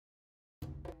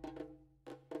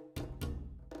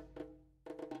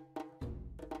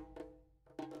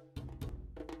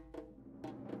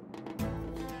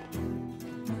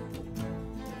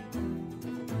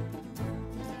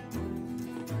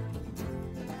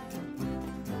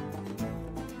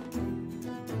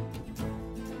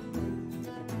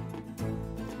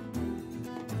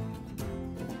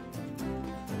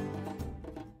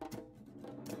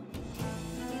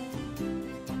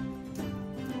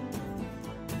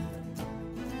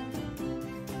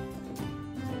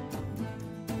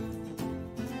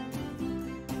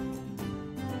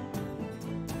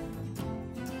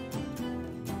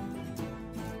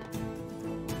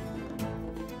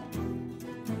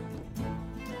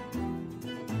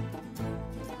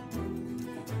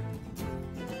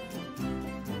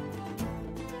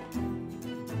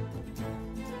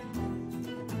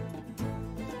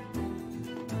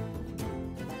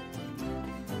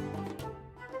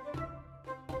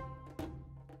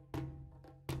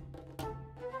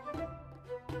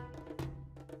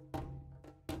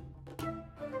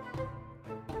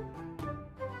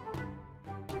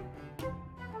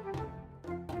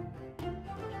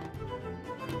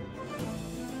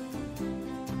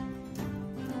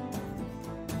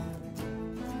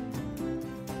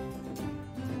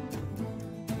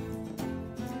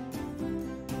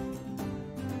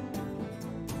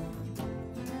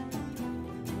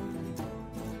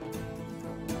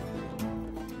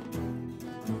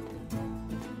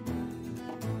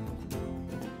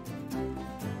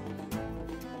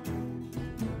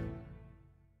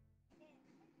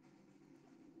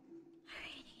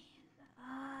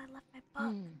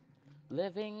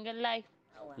Living a life,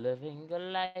 Oh well. living a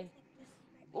life. It's like this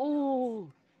right now.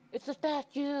 Ooh, it's a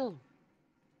statue.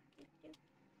 Do, do.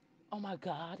 Oh my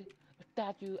God, a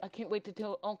statue. I can't wait to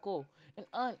tell uncle and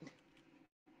aunt.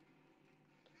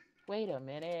 Wait a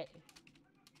minute.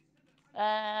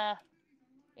 Uh,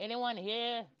 anyone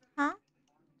here? Huh?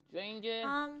 Stranger?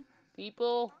 Um,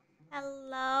 People?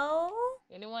 hello?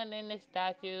 Anyone in this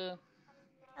statue?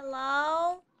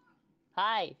 Hello?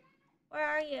 Hi. Where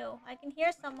are you? I can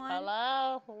hear someone.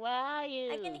 Hello? Where are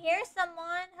I can you? hear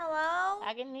someone. Hello?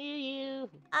 I can hear you.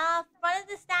 Front of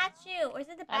the statue. Or is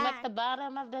it the I'm at back? the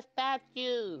bottom of the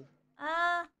statue.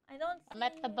 I don't I'm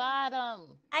at see the you. bottom.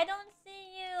 I don't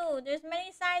see you. There's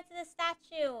many sides to the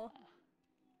statue.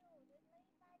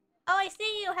 Oh, I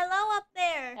see you. Hello up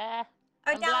there. Uh,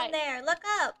 Or I'm down blind. there. Look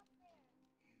up.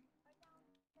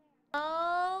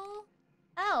 Oh.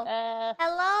 Oh. Uh,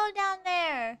 Hello down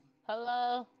there.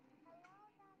 hello?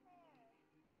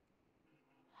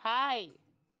 Hi.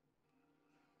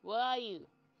 Where are you?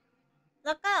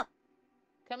 Look up.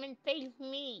 Come and face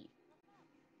me.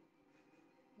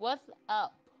 What's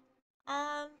up?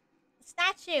 Um,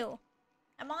 statue.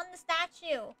 I'm on the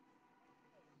statue.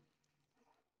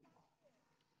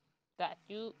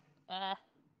 Statue? Uh,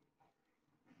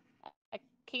 I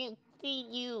can't see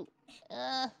you.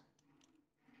 Uh,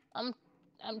 I'm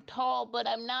I'm tall, but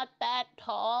I'm not that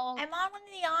tall. I'm on one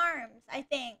of the arms, I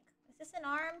think. Is this an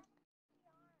arm?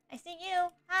 I see you.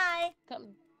 Hi. Come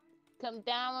come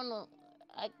down.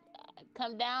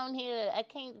 Come down here. I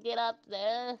can't get up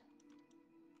there.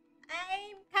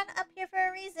 I'm kind of up here for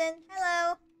a reason.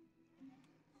 Hello.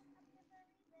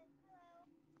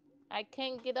 I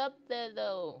can't get up there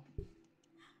though.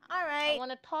 All I right.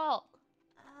 want to talk.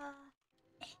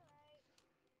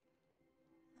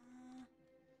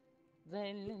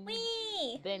 Then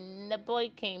Wee. then the boy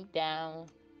came down.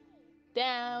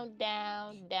 Down,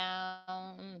 down,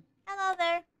 down. Hello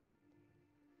there.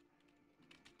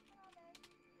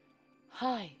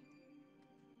 Hi.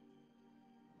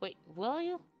 Wait, where are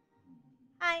you?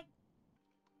 Hi.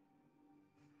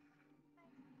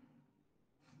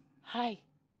 Hi.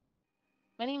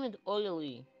 My name is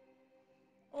Oily.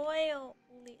 Oil.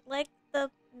 Like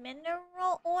the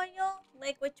mineral oil?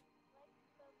 Like which?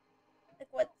 Like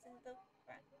what's in the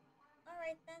front? All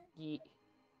right then.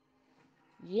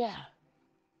 Yeah.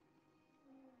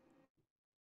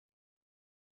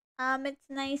 It's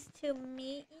nice to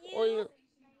meet you. Oil.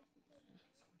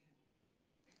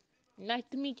 Nice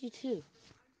to meet you too.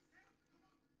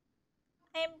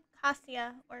 I'm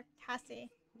Cassia or Cassie.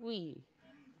 We.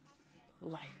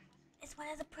 Light. It's one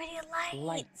of the pretty Light.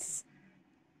 lights.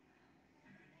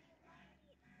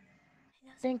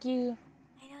 Thank you.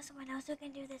 I know someone else who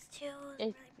can do this too. It,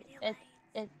 Really pretty it, lights.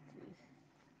 it,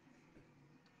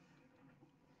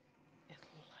 it's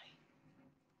light.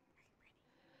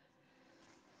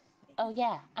 Oh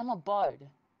yeah, I'm a bard.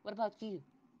 What about you?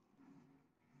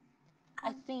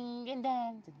 I sing and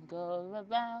dance and go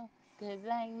around 'cause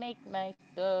I make my You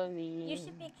story.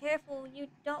 should be careful. You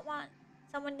don't want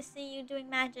someone to see you doing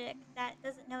magic that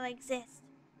doesn't know exists.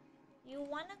 You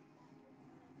wanna?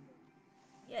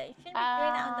 Yeah, you shouldn't be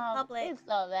doing that in the public. It's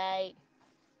alright.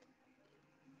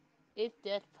 It's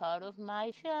just part of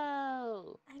my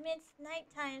show. I mean, it's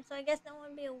nighttime, so I guess no one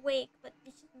will be awake. But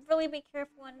you should really be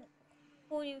careful on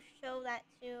who you show that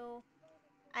to.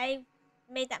 I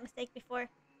made that mistake before.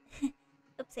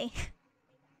 Oopsie.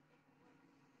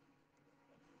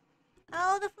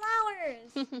 Oh, the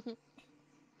flowers!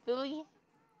 Really?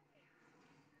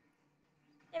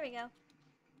 There we go.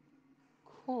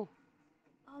 Cool.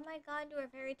 Oh my god, you are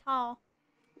very tall.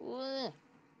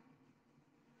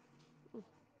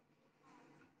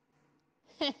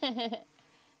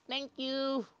 Thank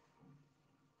you.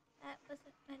 That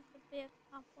wasn't meant to be a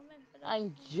compliment, but I'm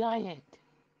okay. giant.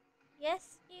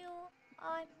 Yes, you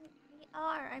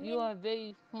are. I You mean, are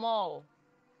very small.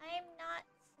 I am not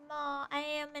small. I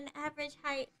am an average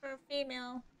height for a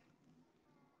female.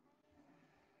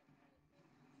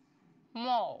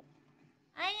 Small.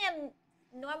 I am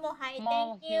normal height, thank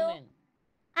Small you. human.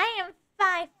 I am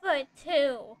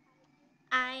 5'2".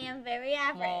 I am very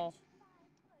average. Small.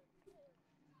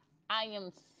 I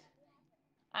am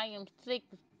I am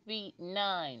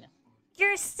 6'9".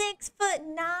 You're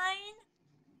 6'9"?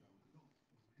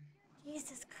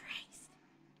 Jesus Christ.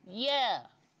 Yeah.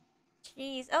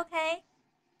 Jeez, okay.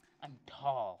 I'm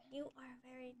tall. You are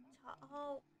very tall.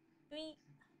 Oh, we.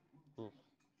 Ooh.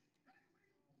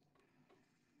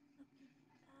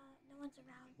 No one's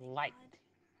around, thank Light. God.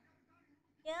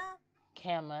 Yeah?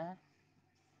 Camera.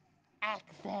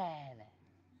 Action.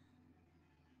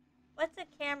 What's a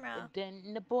camera?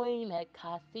 Then the boy met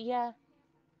Cassia.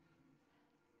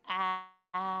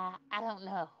 I don't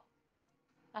know.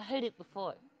 I heard it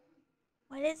before.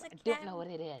 What is I a don't know what camera?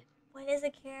 it is. What is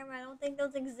a camera? I don't think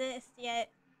those exist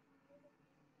yet.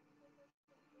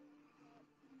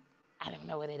 I don't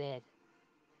know what it is.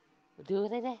 Do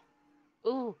what it is.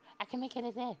 Ooh, I can make it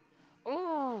as it.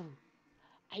 Ooh,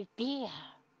 idea.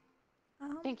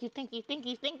 Um, Thank you, thank you, thank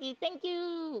you, thank you, thank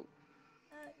you.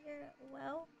 you're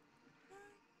well.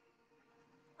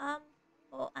 Um,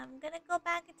 well, I'm gonna go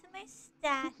back into my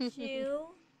statue.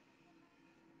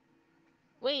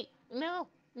 Wait, no,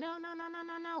 no, no, no, no,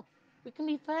 no, no. We can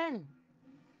be friends.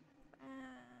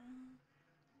 Uh,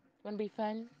 Wanna be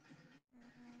friends?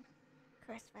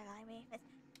 Christopher me.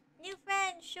 New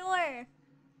friend, sure.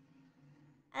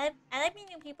 I like meeting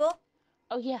new people.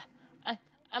 Oh yeah, I,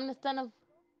 I'm the son of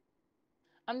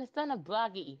I'm the son of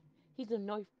Bragi. He's the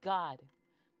Norse god,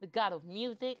 the god of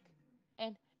music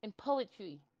and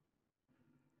poetry.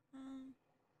 Um,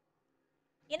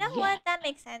 you know Yeah, what? That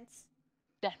makes sense.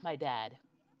 that's my dad.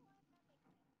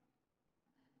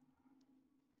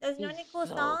 Does he know He's any cool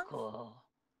so songs? cool.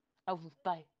 Oh,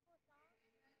 by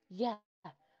yeah,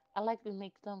 I like to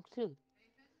make songs too.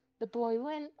 The boy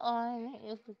went on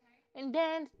and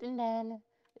danced and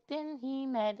then he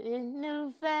met a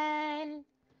new friend,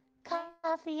 I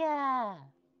Kasia.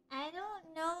 I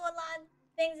don't know a lot of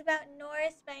things about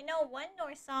Norse, but I know one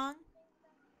Norse song.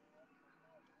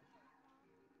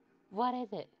 What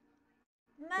is it?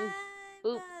 Ooh, My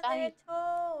ooh, mother I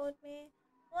told me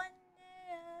one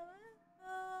day I will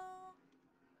go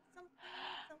something,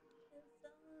 something,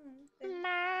 something.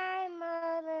 my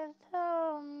mother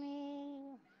told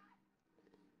me.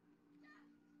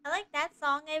 I like that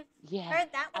song. I've Yeah,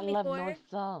 heard that I one love before. Norse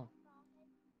song.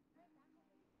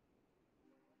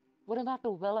 What about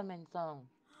the Wellerman song?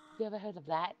 You ever heard of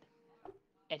that?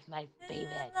 It's my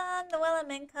favorite. The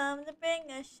Wellerman come to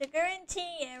bring us sugar and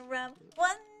tea and rum.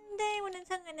 One day when the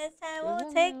tongue in his head, we'll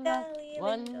take our leave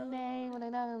and One day go. when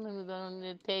I'm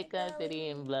gonna take Take a our city leave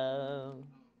and and blow. go.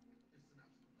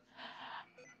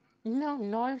 You know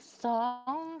Norse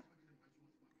song?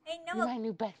 I You're know my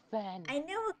new best friend. I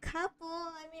know a couple.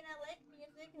 I mean, I like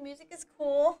music. Music is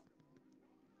cool.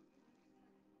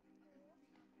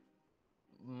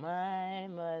 My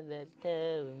mother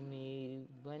told me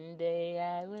one day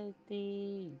I will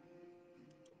see.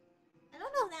 I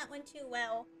don't know that one too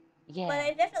well, but Yeah,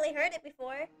 I've definitely heard it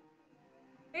before.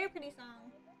 Very pretty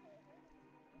song.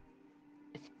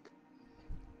 it's,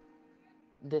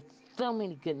 there's so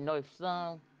many good Norse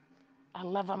songs. I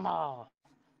love them all.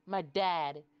 My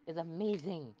dad is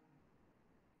amazing.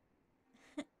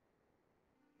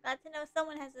 Glad to know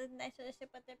someone has a nice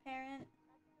relationship with their parent.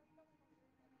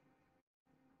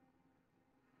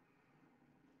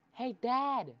 Hey,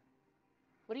 Dad,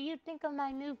 what do you think of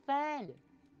my new friend?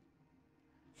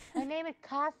 Her name is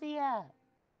Cassia.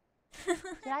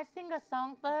 Should I sing a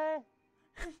song for her?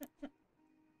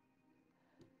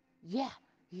 Yeah,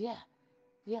 yeah,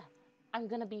 yeah. I'm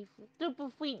gonna be super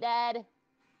sweet, Dad.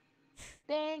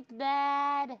 Thanks,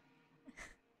 Dad.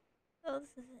 Oh, this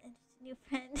is an interesting new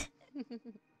friend.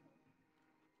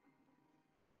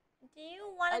 Do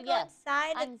you want Oh to go yeah,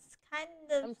 inside? I'm It's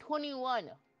kind of. I'm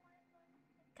 21.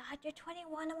 God, you're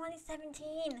 21. I'm only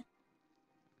 17.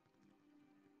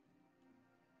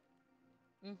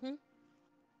 Mhm.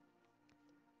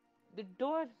 The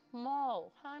door's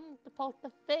small. How am I supposed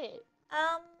to fit?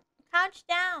 Um, crouch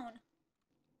down.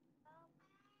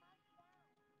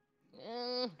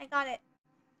 Mm, I got it.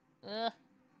 uh,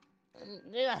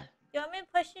 yeah. Do you want me to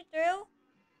push you through?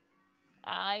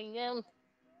 I am.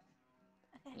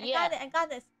 Okay, I got Yeah, it. I got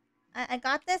this. I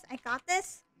got this. I got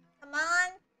this. Come on.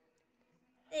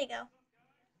 There you go.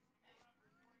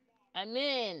 I'm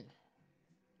in.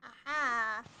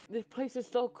 Aha. This place is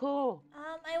so cool.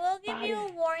 I will give you Body.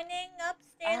 a warning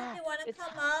upstairs if Ah, you want to it's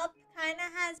come up. Kinda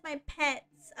has my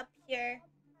pets up here.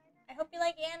 I hope you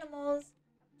like animals.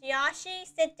 Jiashi,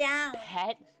 sit down.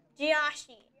 pet.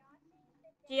 Jiashi.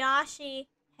 Jiashi.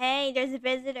 Hey, there's a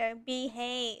visitor.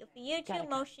 Behave. You too, Gotta go.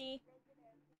 Moshi.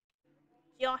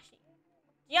 Jiashi.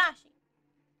 Jiashi.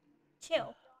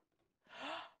 Chill.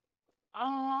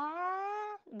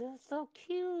 Ah, they're so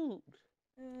cute.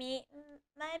 Meet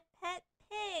my pet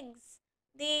pigs.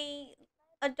 The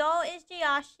adult is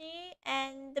Jiashi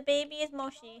and the baby is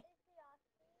Moshi.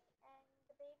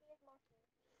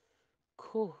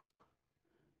 Cool.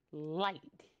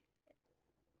 Light.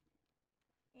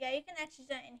 Yeah, you can actually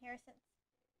do it in here since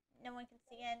no one can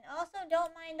see. And also,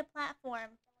 don't mind the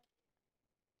platform.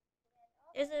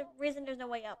 There's a reason there's no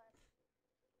way up.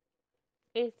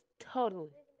 It's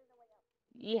totally.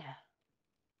 Yeah.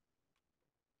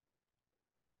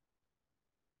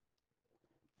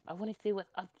 I want to see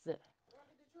what's up there.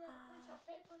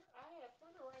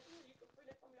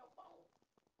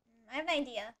 I have an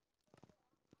idea.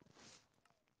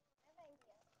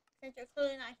 Since you're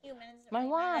clearly not human, it doesn't My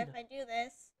really matter wand. if I do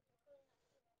this.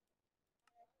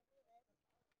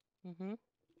 Mhm.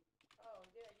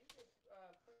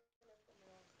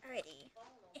 Alrighty.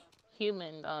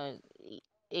 Human.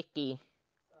 Icky.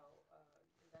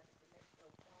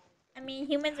 I mean,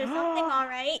 humans are something,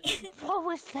 alright. What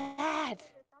was that?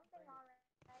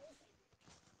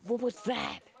 What was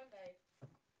that?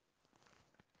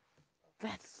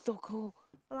 That's so cool.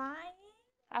 Flying?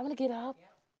 I want to get up.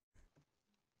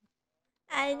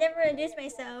 I never introduced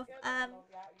myself.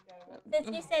 Since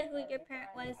you said who your parent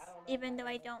was, even though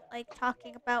I don't like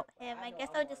talking about him, I guess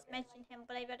I'll just mention him,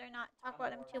 but I'd rather not talk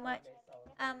about him too much.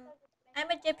 Um, I'm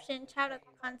Egyptian, child of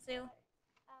Kansu.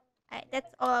 That's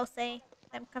all I'll say.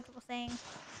 I'm comfortable saying.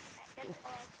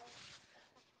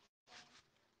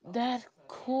 That's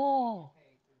cool.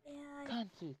 Yeah.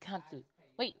 Kansu, Kansu.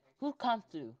 Wait, who's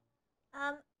Kansu?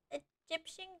 Um,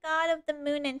 Egyptian god of the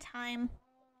moon and time.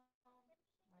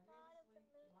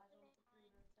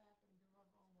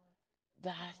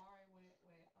 That's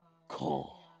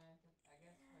cool.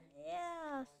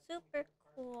 Yeah, super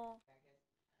cool.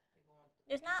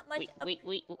 There's not much Wait, up. wait,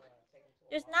 wait.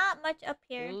 There's not much up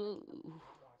here. Ooh,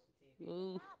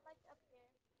 ooh,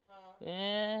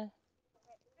 yeah.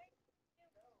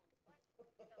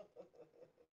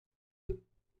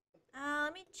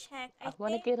 Let me check. I I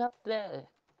want to think. get up there.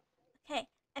 Okay,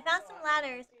 I found some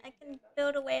ladders. I can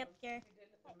build a way up here.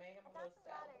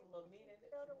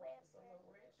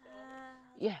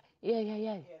 Yeah, yeah, yeah,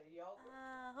 yeah.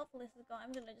 Hopefully this is going.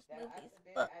 I'm gonna just move these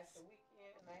books.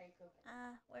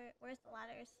 Where's the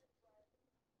ladders?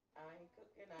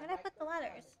 Where did I put the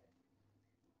ladders?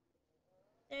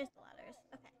 There's the ladders.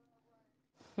 Okay.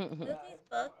 Move these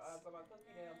books, and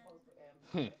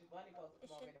then it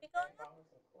should be going up.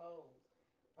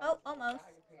 Oh, almost.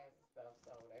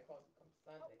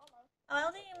 Oh, I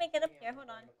don't think you can make it up here. Hold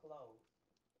on.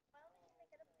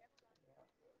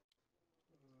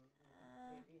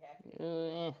 Uh,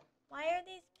 Uh, why are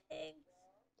these pigs?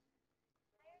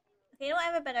 Okay, you know what?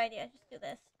 I have a better idea. Just do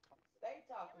this.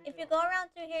 If you go around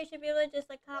through here, you should be able to just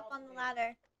like hop on the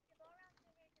ladder.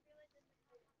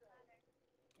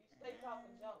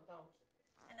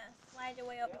 And then slide your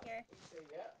way over here.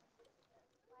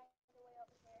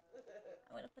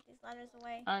 I'm gonna put these ladders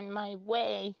away. on my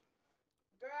way.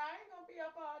 Put these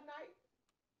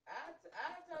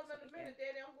books over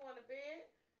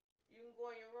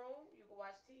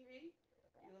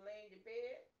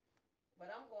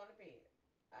here.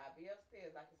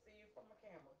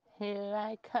 Here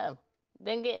I come.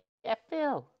 Then get a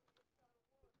fill.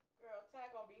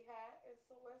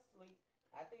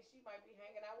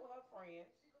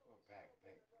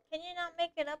 Can you not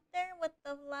make it up there with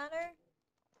the ladder?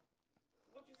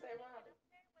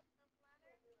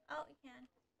 Oh, you can.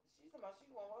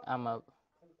 I'm up.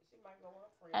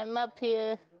 I'm up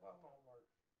here.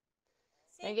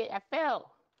 Then See, get a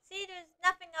fill. there's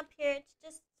nothing up here. It's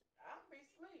just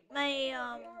my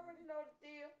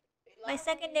my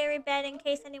secondary bed in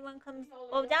case anyone comes.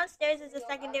 Well, downstairs is a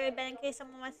secondary bed in case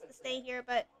someone wants to stay here,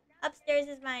 but upstairs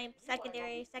is my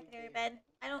secondary bed.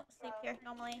 I don't sleep here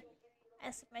normally.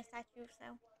 I sleep in my statue, so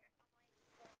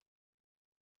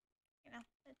you know.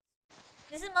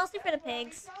 This is mostly for the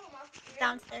pigs.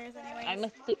 Downstairs, I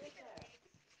anyways. must.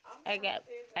 I got.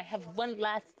 I have one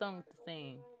last song to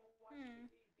sing. Hmm.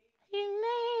 He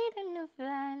made a new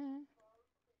friend.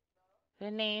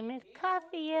 Her name is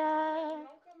Kathia.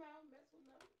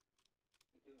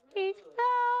 Each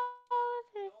cloud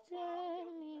his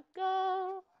journey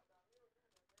go,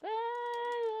 far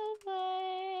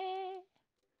away.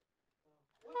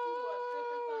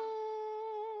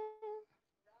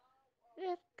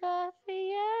 It's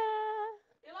Kathia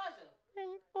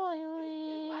and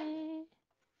boy.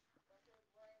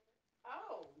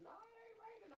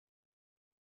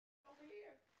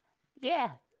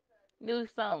 Yeah, new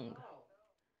song.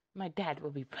 My dad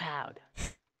will be proud.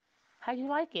 How you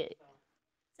like it?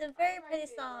 It's a very pretty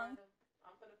song.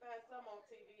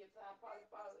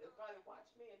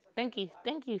 Thank you,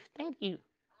 thank you, thank you.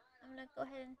 I'm gonna go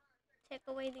ahead and take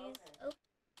away these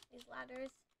ladders.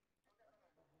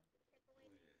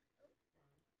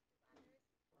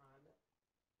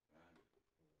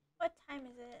 What time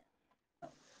is it?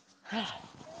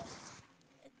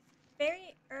 It's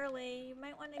very early. You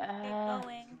might want to get uh,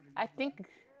 going. I think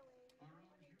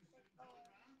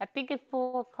it's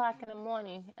 4 o'clock in the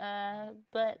morning.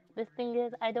 But the thing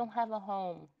is, I don't have a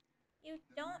home. You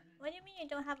don't. What do you mean you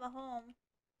don't have a home?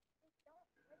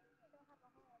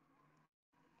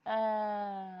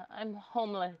 I'm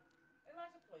homeless.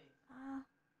 Uh,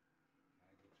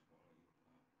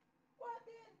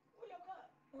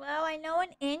 Well, I know an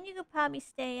inn you could probably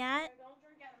stay at.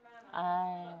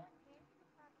 I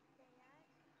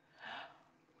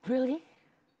really?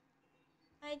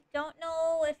 I don't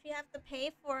know if you have to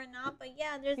pay for it or not, but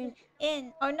yeah, there's an You-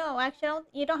 inn. Oh no, actually,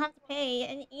 you don't have to pay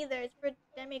in either. It's for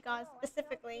demigods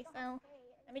specifically. So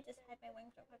let me just hide my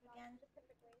wings real quick again.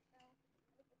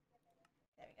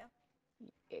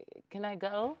 There we go. Can I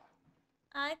go?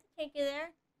 I can take you there.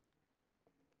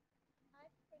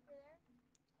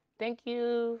 Thank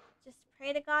you. Just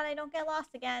pray to God I don't get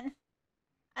lost again.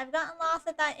 I've gotten lost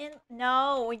at that inn.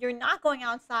 No, you're not going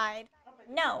outside.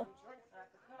 No.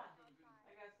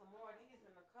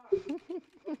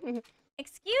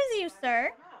 Excuse you,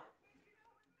 sir.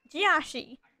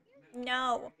 Jiashi.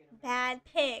 No. Bad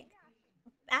pig.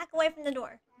 Back away from the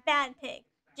door. Bad pig.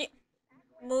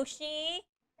 Mushi.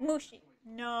 Mushi.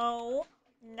 No.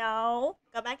 No.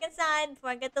 Go back inside before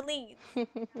I get the leads.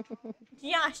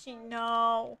 Jiashi.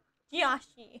 No.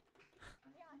 Jiashi.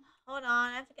 Hold on.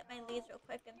 I have to get my leads real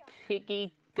quick and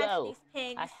Piggy, catch go. these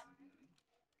pigs. I Okay,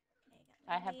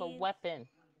 I got my have a leads. weapon.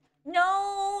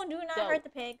 No. Do not Go. hurt the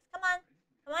pigs. Come on.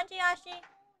 Come on, Jiashi.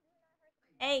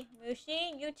 Hey,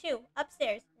 Mushi. You too.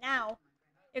 Upstairs. Now.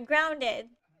 You're grounded.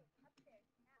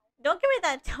 Don't give me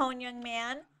that tone, young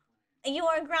man. You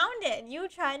are grounded. You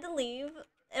tried to leave,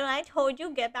 and I told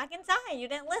you get back inside. You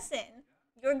didn't listen.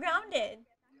 You're grounded.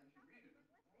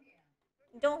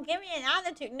 Don't give me an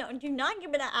attitude. No, do not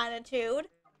give me that attitude.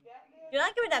 Do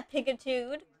not give me that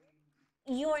pigitude.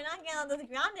 You are not getting out of this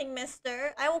grounding,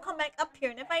 mister. I will come back up here,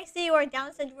 and if I see you are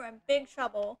downstairs, you are in big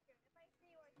trouble.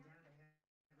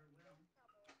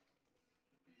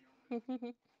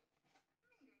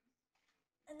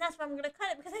 And that's why I'm gonna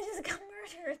cut it, because I just got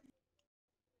murdered.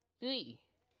 3,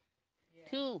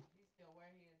 2,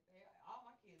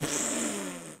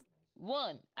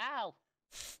 1. Ow!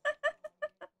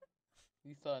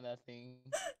 You saw nothing.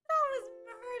 That was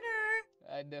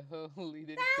murder. I know. He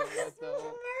didn't That kill was myself.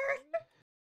 murder.